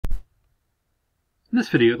In this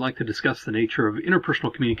video, I'd like to discuss the nature of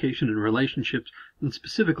interpersonal communication in relationships, and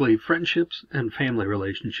specifically friendships and family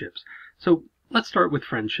relationships. So let's start with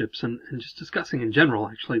friendships and just discussing in general,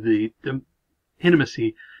 actually, the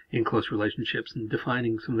intimacy in close relationships and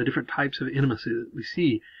defining some of the different types of intimacy that we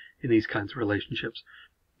see in these kinds of relationships.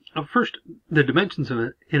 First, the dimensions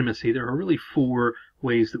of intimacy. There are really four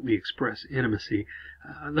ways that we express intimacy.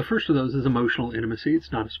 The first of those is emotional intimacy.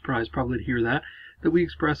 It's not a surprise probably to hear that we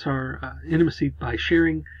express our intimacy by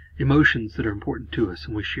sharing emotions that are important to us,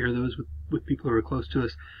 and we share those with people who are close to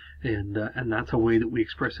us, and that's a way that we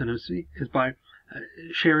express intimacy, is by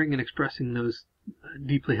sharing and expressing those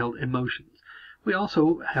deeply held emotions. We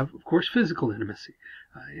also have, of course, physical intimacy,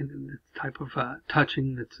 in the type of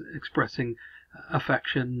touching that's expressing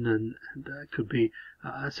affection, and could be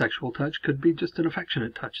a sexual touch, could be just an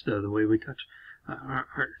affectionate touch, though, the way we touch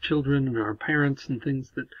our children and our parents and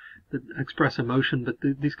things that express emotion. But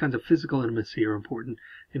these kinds of physical intimacy are important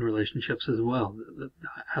in relationships as well, the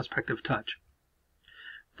aspect of touch.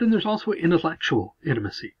 Then there's also intellectual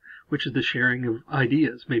intimacy, which is the sharing of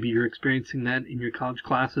ideas. Maybe you're experiencing that in your college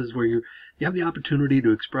classes, where you have the opportunity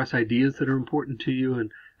to express ideas that are important to you,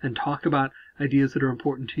 and talk about ideas that are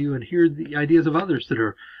important to you, and hear the ideas of others that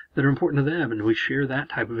are important to them, and we share that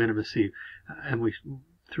type of intimacy, and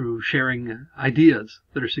through sharing ideas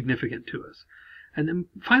that are significant to us. And then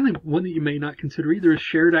finally, one that you may not consider either is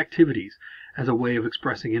shared activities as a way of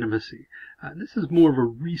expressing intimacy. This is more of a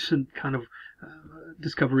recent kind of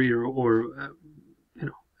discovery, or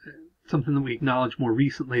something that we acknowledge more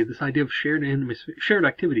recently, this idea of shared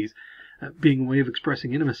activities being a way of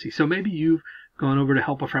expressing intimacy. So maybe you've gone over to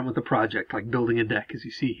help a friend with a project, like building a deck, as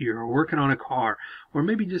you see here, or working on a car, or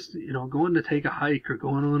maybe just going to take a hike, or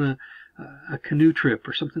going on a canoe trip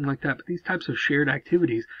or something like that. But these types of shared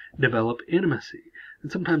activities develop intimacy.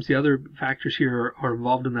 And sometimes the other factors here are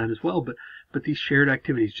involved in that as well, but these shared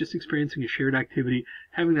activities, just experiencing a shared activity,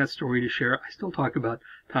 having that story to share. I still talk about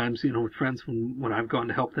times, with friends when I've gone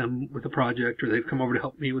to help them with a project, or they've come over to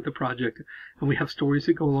help me with a project, and we have stories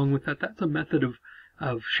that go along with that. That's a method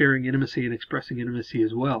of sharing intimacy and expressing intimacy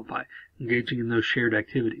as well, by engaging in those shared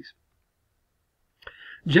activities.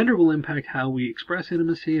 Gender will impact how we express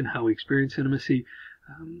intimacy and how we experience intimacy.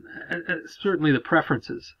 Certainly the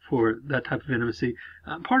preferences for that type of intimacy.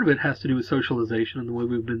 Part of it has to do with socialization and the way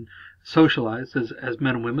we've been socialized as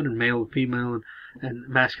men and women, and male and female, and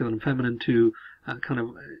masculine and feminine, to kind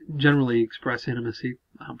of generally express intimacy.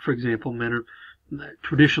 For example, men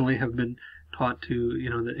traditionally have been taught to,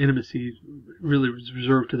 that intimacy really is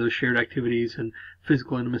reserved to those shared activities, and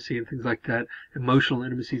physical intimacy and things like that. Emotional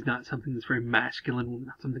intimacy is not something that's very masculine,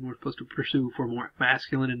 not something we're supposed to pursue, for more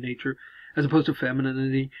masculine in nature, as opposed to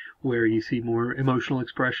femininity, where you see more emotional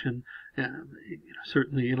expression,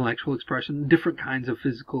 certainly intellectual expression, different kinds of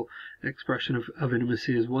physical expression of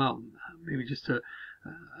intimacy as well. Maybe just an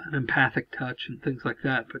empathic touch and things like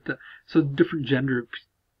that. But so different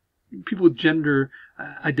people with gender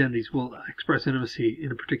identities will express intimacy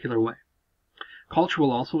in a particular way. Culture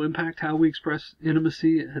will also impact how we express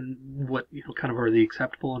intimacy, and what kind of are the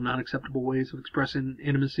acceptable and non-acceptable ways of expressing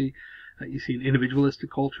intimacy. You see in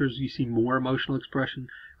individualistic cultures, you see more emotional expression.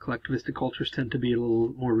 Collectivistic cultures tend to be a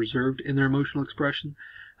little more reserved in their emotional expression.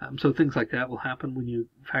 So things like that will happen when you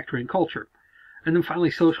factor in culture. And then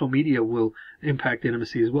finally, social media will impact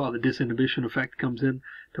intimacy as well. The disinhibition effect comes in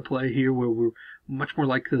to play here, where we're much more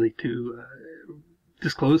likely to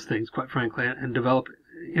disclose things, quite frankly, and develop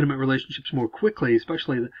intimate relationships more quickly.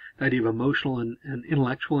 Especially the idea of emotional and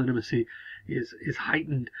intellectual intimacy is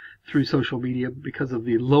heightened through social media because of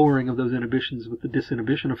the lowering of those inhibitions. With the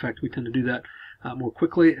disinhibition effect, we tend to do that more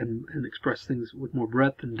quickly and express things with more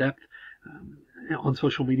breadth and depth on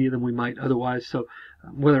social media than we might otherwise. So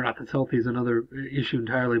whether or not that's healthy is another issue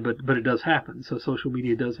entirely, but it does happen. So social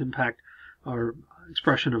media does impact our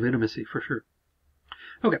expression of intimacy for sure.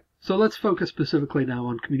 Okay, so let's focus specifically now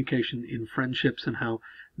on communication in friendships and how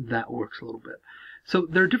that works a little bit. So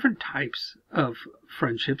there are different types of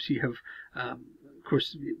friendships. You have, of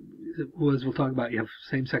course, as we'll talk about, you have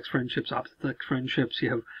same-sex friendships, opposite-sex friendships.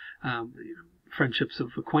 You have friendships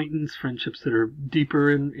of acquaintance, friendships that are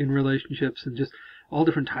deeper in relationships, and just all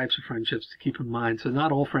different types of friendships to keep in mind. So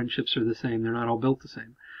not all friendships are the same. They're not all built the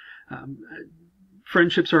same.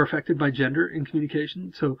 Friendships are affected by gender in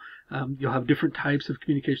communication. So you'll have different types of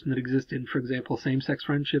communication that exist in, for example, same-sex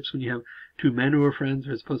friendships. When you have two men who are friends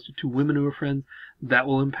as opposed to two women who are friends, that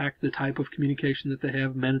will impact the type of communication that they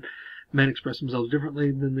have. Men express themselves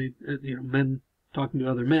differently than men talking to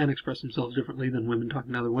other men express themselves differently than women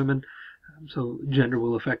talking to other women. So gender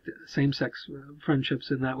will affect same-sex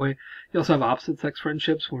friendships in that way. You also have opposite-sex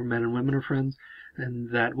friendships, where men and women are friends.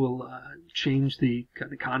 and that will change the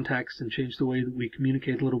kind of context and change the way that we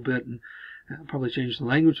communicate a little bit, and probably change the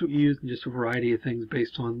language that we use, and just a variety of things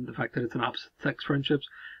based on the fact that it's an opposite sex friendships.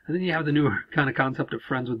 And then you have the newer kind of concept of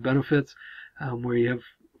friends with benefits, where you have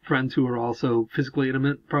friends who are also physically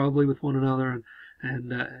intimate probably with one another,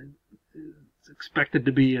 and it's expected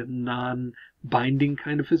to be a non-binding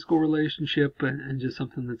kind of physical relationship, and just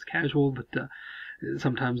something that's casual, but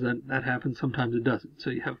sometimes that happens, sometimes it doesn't. So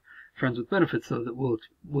you have friends with benefits, though, that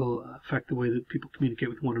will affect the way that people communicate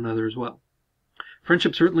with one another as well.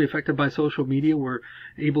 Friendship's certainly affected by social media. We're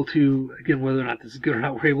able to, again, whether or not this is good or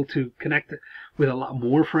not, we're able to connect with a lot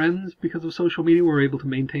more friends because of social media. We're able to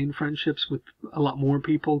maintain friendships with a lot more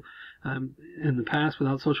people. In the past,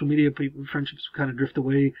 without social media, friendships kind of drift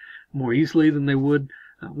away more easily than they would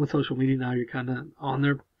with social media. Now you're kind of on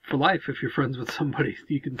there for life. If you're friends with somebody,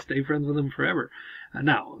 you can stay friends with them forever.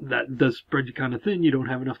 Now, that does spread you kind of thin. You don't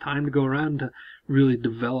have enough time to go around to really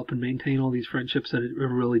develop and maintain all these friendships at a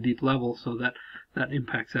really deep level, so that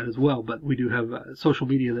impacts that as well. But we do have social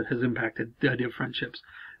media that has impacted the idea of friendships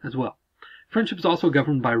as well. Friendship is also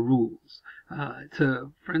governed by rules.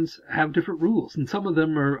 Friends have different rules, and some of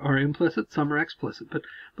them are implicit, some are explicit,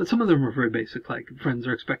 but some of them are very basic. Like, friends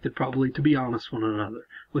are expected probably to be honest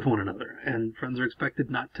with one another, and friends are expected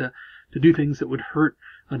not to do things that would hurt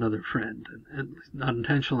another friend, and not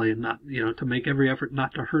intentionally, and not, to make every effort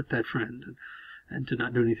not to hurt that friend, and to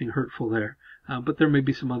not do anything hurtful there. But there may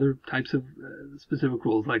be some other types of specific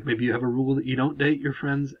rules, like maybe you have a rule that you don't date your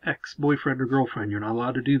friend's ex-boyfriend or girlfriend. You're not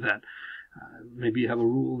allowed to do that. Maybe you have a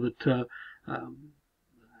rule that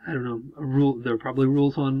I don't know, there are probably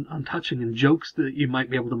rules on touching and jokes that you might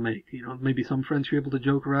be able to make. Maybe some friends you're able to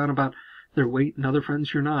joke around about their weight, and other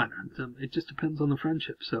friends you're not. It just depends on the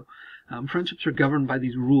friendship. So friendships are governed by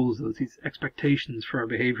these rules, these expectations for our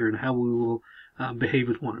behavior and how we will behave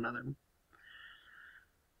with one another.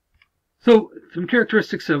 So some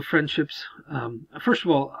characteristics of friendships. First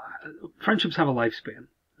of all, friendships have a lifespan.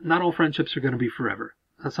 Not all friendships are going to be forever.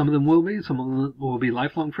 Some of them will be. Some of them will be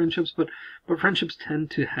lifelong friendships. But friendships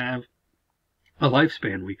tend to have a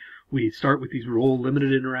lifespan. We start with these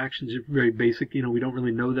role-limited interactions, very basic. We don't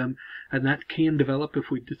really know them, and that can develop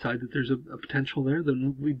if we decide that there's a potential there.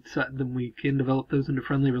 Then we can develop those into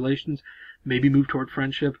friendly relations. Maybe move toward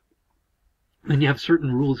friendship. Then you have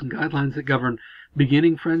certain rules and guidelines that govern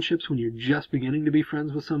beginning friendships, when you're just beginning to be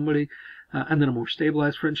friends with somebody, and then a more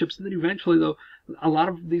stabilized friendships. And then eventually, though, a lot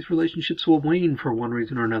of these relationships will wane for one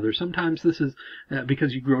reason or another. Sometimes this is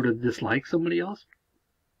because you grow to dislike somebody else.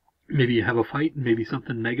 Maybe you have a fight, and maybe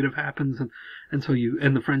something negative happens, and so you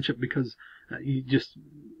end the friendship because you just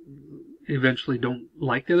eventually don't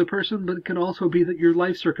like the other person. But it can also be that your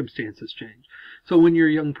life circumstances change. So when you're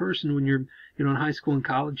a young person, when you're in high school and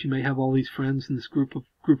college, you may have all these friends in this group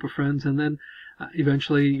of friends, and then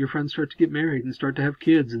eventually your friends start to get married and start to have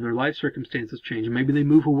kids, and their life circumstances change, and maybe they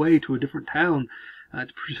move away to a different town to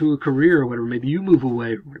pursue a career or whatever. Maybe you move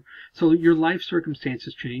away or whatever. So your life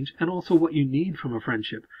circumstances change, and also what you need from a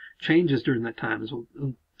friendship changes during that time, as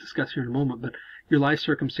we'll discuss here in a moment. But your life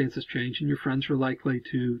circumstances change, and your friends are likely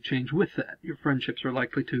to change with that. Your friendships are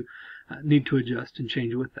likely to need to adjust and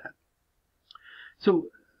change with that.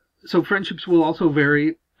 So friendships will also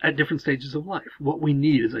vary at different stages of life. What we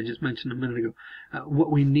need, as I just mentioned a minute ago, what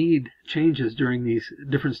we need changes during these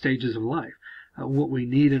different stages of life. What we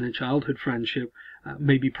need in a childhood friendship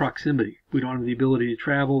may be proximity. We don't have the ability to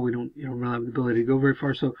travel. We don't really have the ability to go very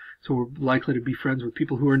far. So we're likely to be friends with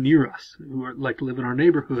people who are near us, who are like to live in our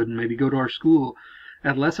neighborhood and maybe go to our school.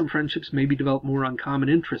 Adolescent friendships maybe develop more on common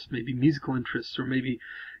interests, maybe musical interests, or maybe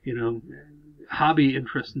hobby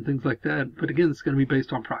interests and things like that. But again, it's going to be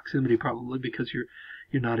based on proximity probably, because you're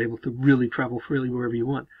not able to really travel freely wherever you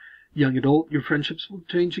want. Young adult, your friendships will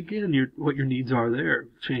change again. What your needs are there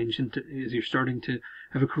change as you're starting to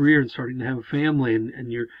have a career and starting to have a family,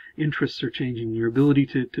 and your interests are changing. Your ability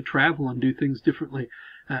to travel and do things differently,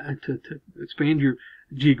 and to expand your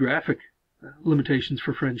geographic limitations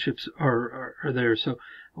for friendships are there. So it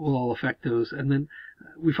will all affect those. And then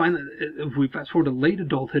we find that if we fast forward to late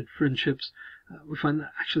adulthood friendships, we find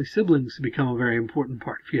that actually siblings become a very important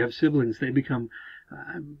part. If you have siblings, they become,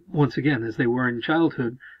 once again, as they were in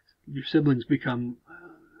childhood, your siblings become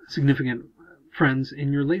significant friends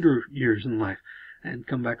in your later years in life and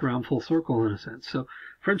come back around full circle in a sense. So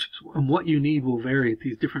friendships and what you need will vary at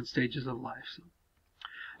these different stages of life. So,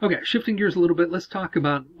 okay, shifting gears a little bit, let's talk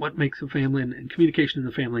about what makes a family and communication in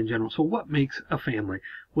the family in general. So what makes a family?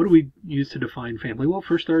 What do we use to define family? Well,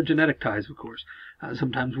 first, there are genetic ties, of course.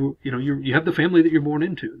 Sometimes you have the family that you're born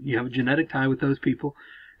into. You have a genetic tie with those people,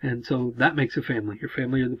 and so that makes a family. Your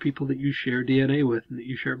family are the people that you share DNA with and that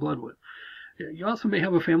you share blood with. You also may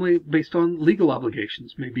have a family based on legal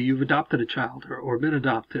obligations. Maybe you've adopted a child or been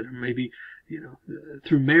adopted, or maybe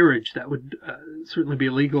through marriage. That would certainly be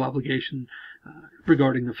a legal obligation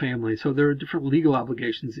regarding the family. So there are different legal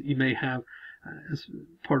obligations that you may have as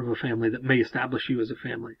part of a family that may establish you as a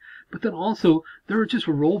family. But then also there are just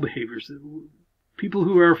role behaviors. People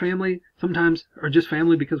who are family sometimes are just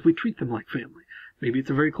family because we treat them like family. Maybe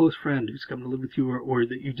it's a very close friend who's come to live with you, or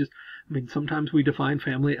that you just, sometimes we define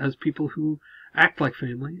family as people who act like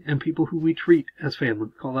family and people who we treat as family.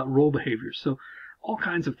 We call that role behaviors. So all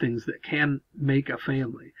kinds of things that can make a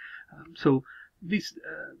family. So these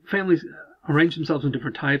families arrange themselves in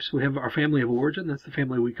different types. We have our family of origin. That's the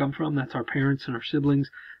family we come from. That's our parents and our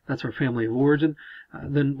siblings. That's our family of origin.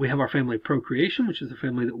 Then we have our family of procreation, which is the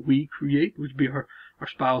family that we create, which would be our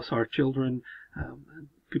spouse, our children,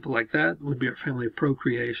 people like that would be our family of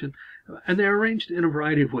procreation. And they're arranged in a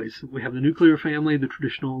variety of ways. We have the nuclear family, the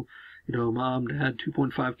traditional, mom, dad,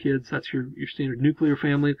 2.5 kids. That's your standard nuclear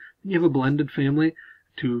family. Then you have a blended family,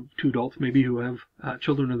 two adults maybe who have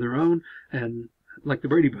children of their own, and like the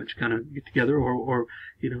Brady Bunch kind of get together, or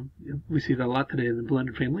we see that a lot today in the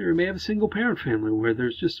blended family. Or you may have a single parent family where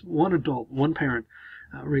there's just one adult, one parent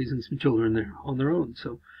raising some children there on their own.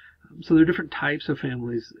 So there are different types of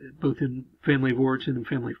families, both in family of origin and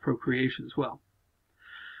family of procreation as well.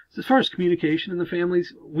 So as far as communication in the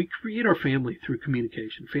families, we create our family through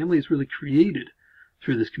communication. Family is really created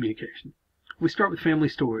through this communication. We start with family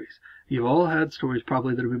stories. You've all had stories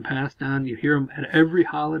probably that have been passed down. You hear them at every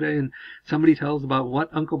holiday, and somebody tells about what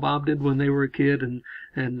Uncle Bob did when they were a kid,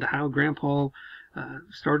 and how Grandpa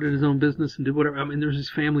started his own business and did whatever. There's these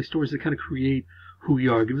family stories that kind of create who we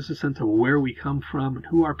are, give us a sense of where we come from and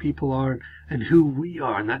who our people are and who we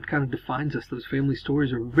are, and that kind of defines us. Those family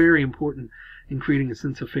stories are very important in creating a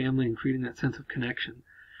sense of family and creating that sense of connection.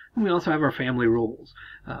 And we also have our family roles.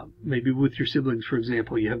 Maybe with your siblings, for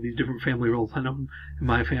example, you have these different family roles. I know in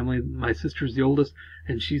my family, my sister's the oldest,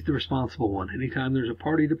 and she's the responsible one. Anytime there's a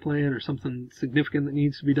party to plan or something significant that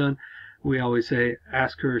needs to be done, we always say,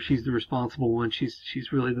 ask her. She's the responsible one. She's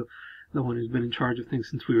really the one who's been in charge of things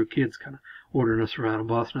since we were kids, kind of ordering us around and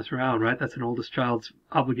bossing us around, right? That's an oldest child's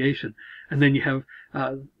obligation. And then you have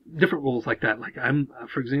different roles like that. Like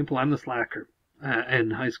for example, I'm the slacker. In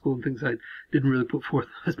high school and things, I didn't really put forth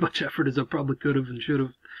as much effort as I probably could have and should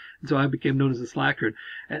have. And so I became known as a slacker.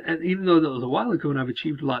 And even though that was a while ago and I've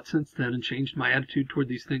achieved a lot since then and changed my attitude toward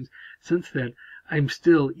these things since then, I'm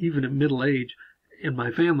still, even at middle age, in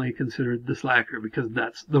my family considered the slacker, because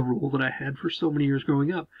that's the role that I had for so many years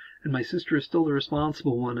growing up. And my sister is still the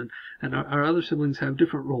responsible one, and our other siblings have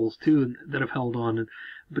different roles too, and that have held on.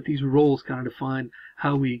 But these roles kind of define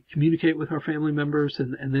how we communicate with our family members,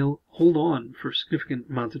 and they'll hold on for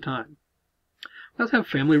significant amounts of time. We also have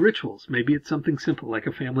family rituals. Maybe it's something simple like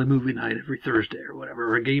a family movie night every Thursday or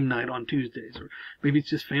whatever, or a game night on Tuesdays, or maybe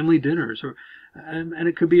it's just family dinners, and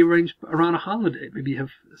it could be arranged around a holiday. Maybe you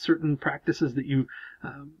have certain practices that you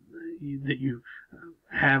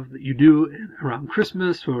have that you do around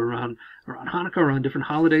Christmas or around Hanukkah, around different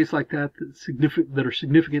holidays like that that are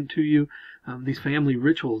significant to you. These family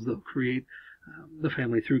rituals, they'll create the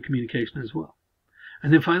family through communication as well.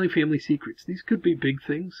 And then finally, family secrets. These could be big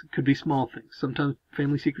things, could be small things. Sometimes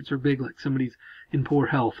family secrets are big, like somebody's in poor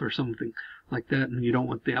health or something like that, and you don't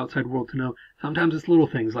want the outside world to know. Sometimes it's little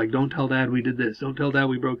things like, don't tell Dad we did this, don't tell Dad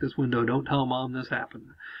we broke this window, don't tell Mom this happened.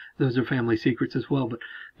 Those are family secrets as well, but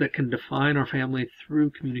that can define our family through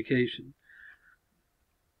communication.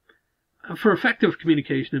 For effective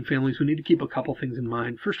communication in families, we need to keep a couple things in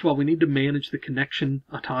mind. First of all, we need to manage the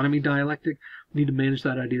connection-autonomy dialectic. We need to manage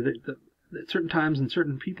that idea that at certain times and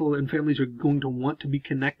certain people and families are going to want to be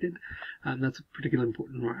connected. That's particularly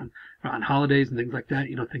important around holidays and things like that.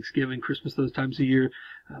 Thanksgiving, Christmas, those times of year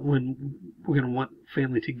when we're going to want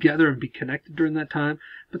family together and be connected during that time.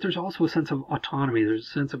 But there's also a sense of autonomy. There's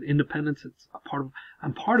a sense of independence. It's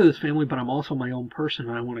I'm part of this family, but I'm also my own person,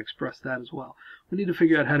 and I want to express that as well. We need to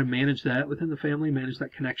figure out how to manage that within the family, manage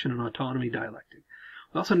that connection and autonomy dialectic.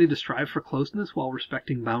 We also need to strive for closeness while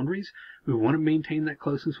respecting boundaries. We want to maintain that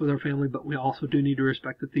closeness with our family, but we also do need to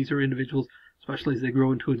respect that these are individuals, especially as they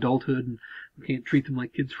grow into adulthood, and we can't treat them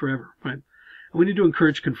like kids forever, right? And we need to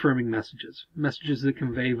encourage confirming messages that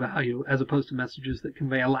convey value, as opposed to messages that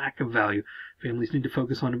convey a lack of value. Families need to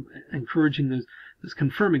focus on encouraging those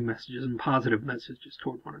confirming messages and positive messages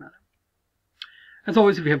toward one another. As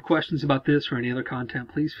always, if you have questions about this or any other content,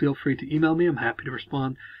 please feel free to email me. I'm happy to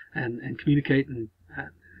respond and communicate and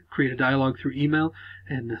create a dialogue through email.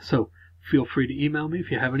 And so feel free to email me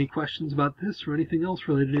if you have any questions about this or anything else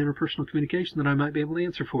related to interpersonal communication that I might be able to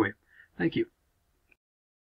answer for you. Thank you.